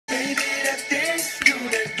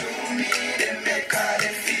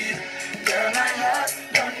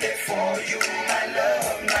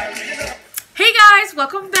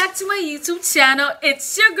welcome back to my YouTube channel.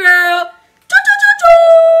 It's your girl.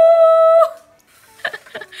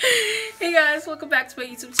 Hey guys, welcome back to my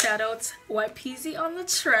YouTube channel. It's YPZ on the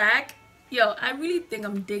track. Yo, I really think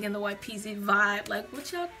I'm digging the YPZ vibe. Like,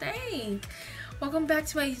 what y'all think? Welcome back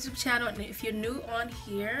to my YouTube channel, and if you're new on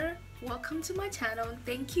here, welcome to my channel and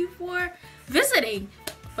thank you for visiting.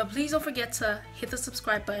 But please don't forget to hit the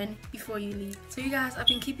subscribe button before you leave. So you guys, I've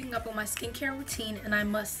been keeping up with my skincare routine, and I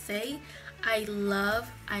must say I love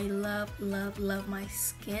my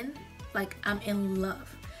skin. Like, I'm in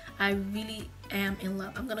love. I really am in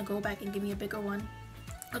love. I'm gonna go back and give me a bigger one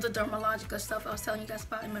of the Dermalogica stuff I was telling you guys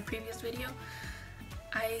about in my previous video.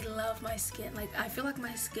 I love my skin. Like, I feel like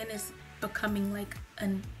my skin is becoming like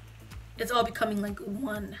it's all becoming like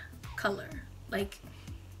one color. Like,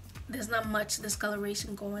 there's not much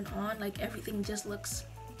discoloration going on. Like, everything just looks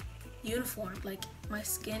uniform. Like, my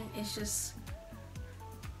skin is just,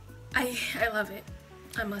 I love it.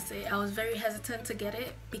 I must say, I was very hesitant to get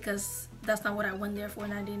it because that's not what I went there for,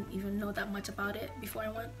 and I didn't even know that much about it before I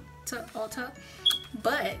went to Ulta.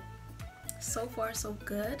 But so far so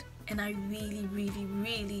good, and I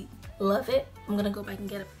really love it. I'm gonna go back and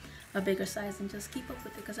get a bigger size and just keep up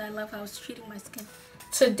with it because I love how it's treating my skin.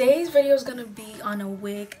 Today's video is gonna be on a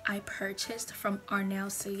wig I purchased from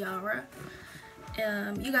Arnelleceyara.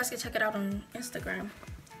 You guys can check it out on Instagram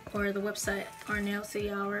or the website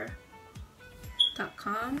Arnelleceyarathecollection.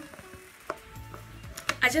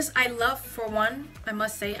 I love, for one, I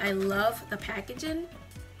must say, I love the packaging.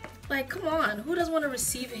 Like, come on, who doesn't want to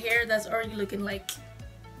receive hair that's already looking like,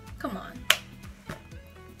 come on.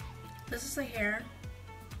 This is the hair.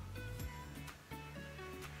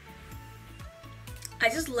 I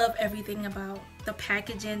just love everything about the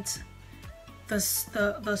packaging, the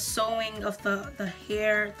sewing of the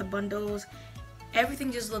hair, the bundles.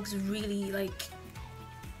 Everything just looks really like,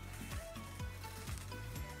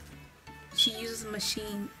 she uses a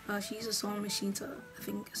machine, she uses a sewing machine to, I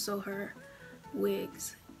think, sew her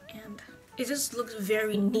wigs, and it just looks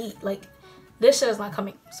very neat. Like, this shit is not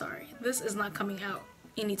coming, sorry, this is not coming out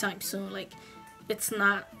anytime soon. Like, it's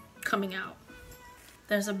not coming out.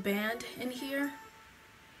 There's a band in here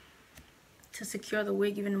to secure the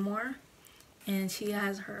wig even more, and she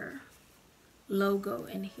has her logo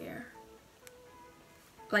in here.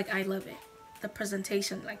 Like, I love it. The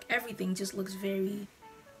presentation, like, everything just looks very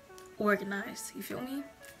organized, you feel me?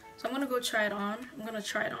 So I'm gonna go try it on. I'm gonna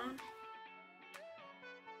try it on.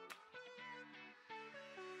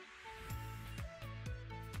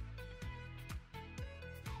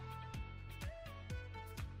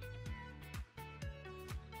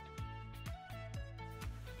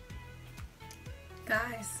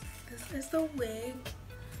 Guys, this is the wig.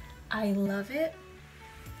 I love it.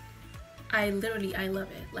 I love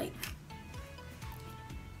it. Like,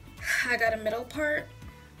 I got a middle part.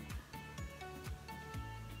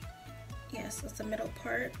 Yes, that's the middle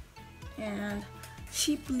part. And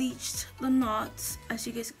she bleached the knots. As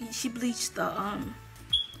you guys, she bleached the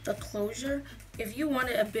closure. If you want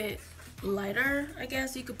it a bit lighter, I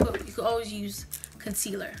guess you could always use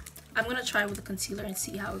concealer. I'm gonna try with the concealer and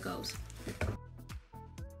see how it goes.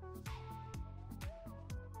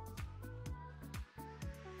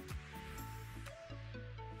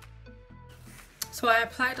 So I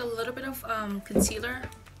applied a little bit of concealer,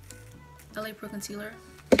 LA Pro concealer,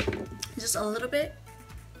 just a little bit,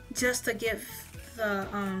 just to give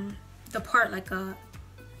the part like a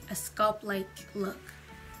scalp-like look.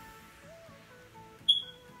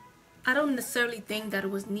 I don't necessarily think that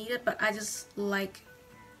it was needed, but I just like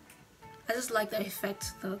the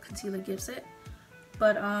effect the concealer gives it.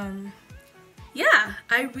 But yeah,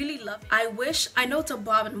 I really love it. I know it's a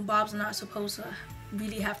bob, and bob's not supposed to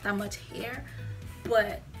really have that much hair,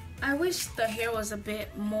 but I wish the hair was a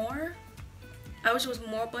bit more. I wish there was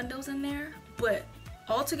more bundles in there, but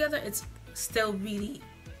altogether it's still really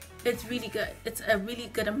good. It's a really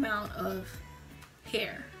good amount of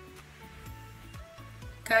hair.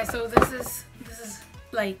 Guys, so this is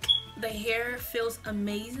like, the hair feels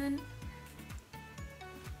amazing.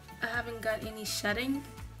 I haven't got any shedding.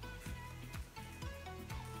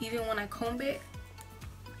 Even when I comb it,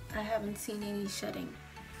 I haven't seen any shedding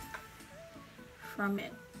from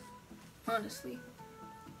it, honestly.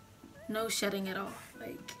 No shedding at all.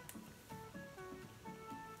 Like,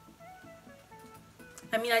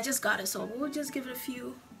 I mean, I just got it, so we'll just give it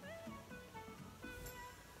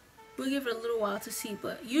we'll give it a little while to see.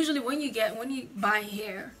 But usually when you buy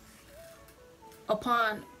hair,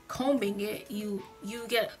 upon combing it, you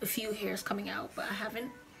get a few hairs coming out, but I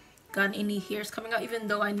haven't gotten any hairs coming out, even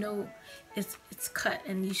though I know it's cut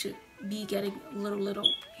and you should be getting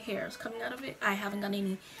little hairs coming out of it. I haven't got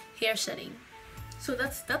any hair shedding. So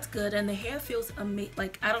that's good, and the hair feels amazing.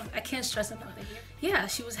 Like I can't stress enough the hair. Yeah,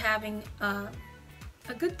 she was having a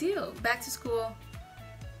good deal. Back to school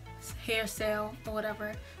hair sale or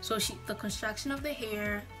whatever. So the construction of the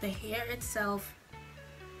hair itself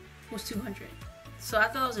was $200. So I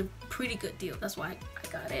thought it was a pretty good deal. That's why I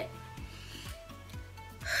got it.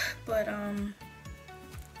 But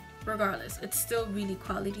regardless, it's still really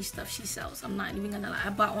quality stuff she sells. I'm not even gonna lie.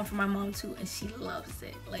 I bought one for my mom too, and she loves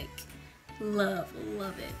it. Like love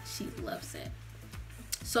it. She loves it.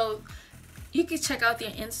 So you can check out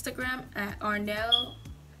their Instagram at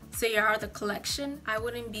Arnelleceyarathecollection. I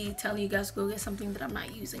wouldn't be telling you guys to go get something that I'm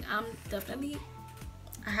not using. I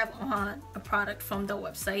have on a product from the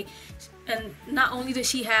website, and not only does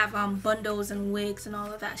she have bundles and wigs and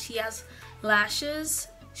all of that, she has lashes,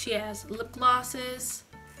 she has lip glosses.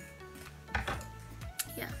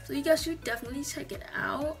 Yeah, so you guys should definitely check it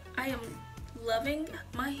out. I am loving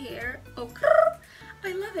my hair. Oh,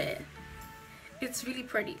 I love it. It's really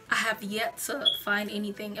pretty. I have yet to find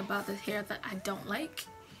anything about this hair that I don't like,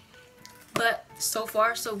 but so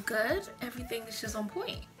far so good. Everything is just on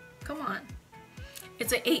point. Come on.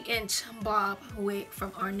 It's an 8-inch bob wig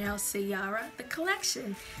from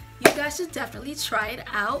Arnelleceyarathecollection. You guys should definitely try it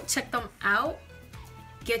out. Check them out.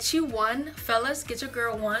 Get you one, fellas. Get your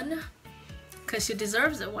girl one, because she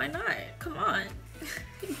deserves it. Why not? Come on.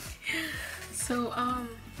 So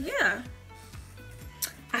yeah,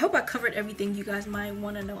 I hope I covered everything you guys might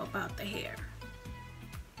want to know about the hair.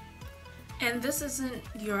 And this isn't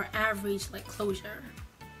your average like closure.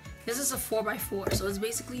 This is a 4x4, so it's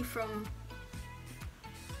basically from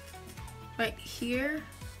right here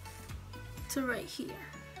to right here.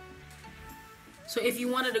 So if you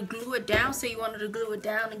wanted to glue it down, say you wanted to glue it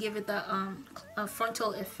down and give it the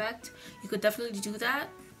frontal effect, you could definitely do that.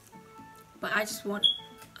 But I just want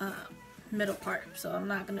middle part, so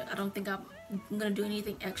I don't think I'm gonna do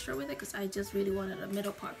anything extra with it, because I just really wanted a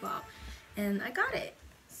middle part bob, and I got it.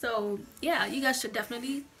 So yeah, you guys should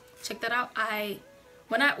definitely check that out.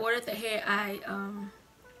 When I ordered the hair,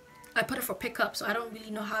 I put it for pickup, so I don't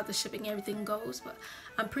really know how the shipping and everything goes, but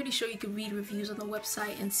I'm pretty sure you can read reviews on the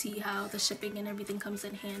website and see how the shipping and everything comes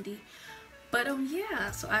in handy. But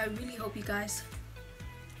yeah, so I really hope you guys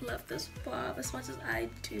love this bob as much as I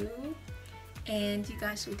do, and you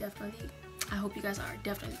guys should definitely, I hope you guys are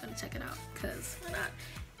definitely gonna check it out, because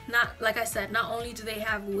not like I said, not only do they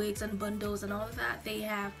have wigs and bundles and all of that, they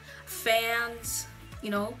have fans,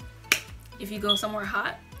 you know, if you go somewhere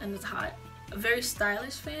hot and it's hot, a very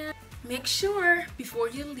stylish fan. Make sure before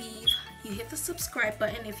you leave you hit the subscribe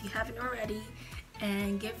button if you haven't already,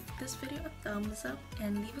 and give this video a thumbs up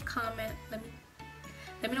and leave a comment. Let me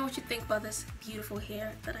know what you think about this beautiful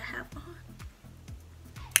hair that I have on.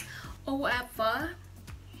 However,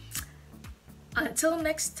 until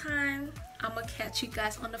next time, I'm gonna catch you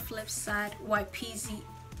guys on the flip side. YPZ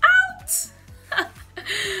out.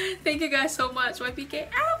 Thank you guys so much. YPK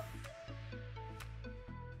out.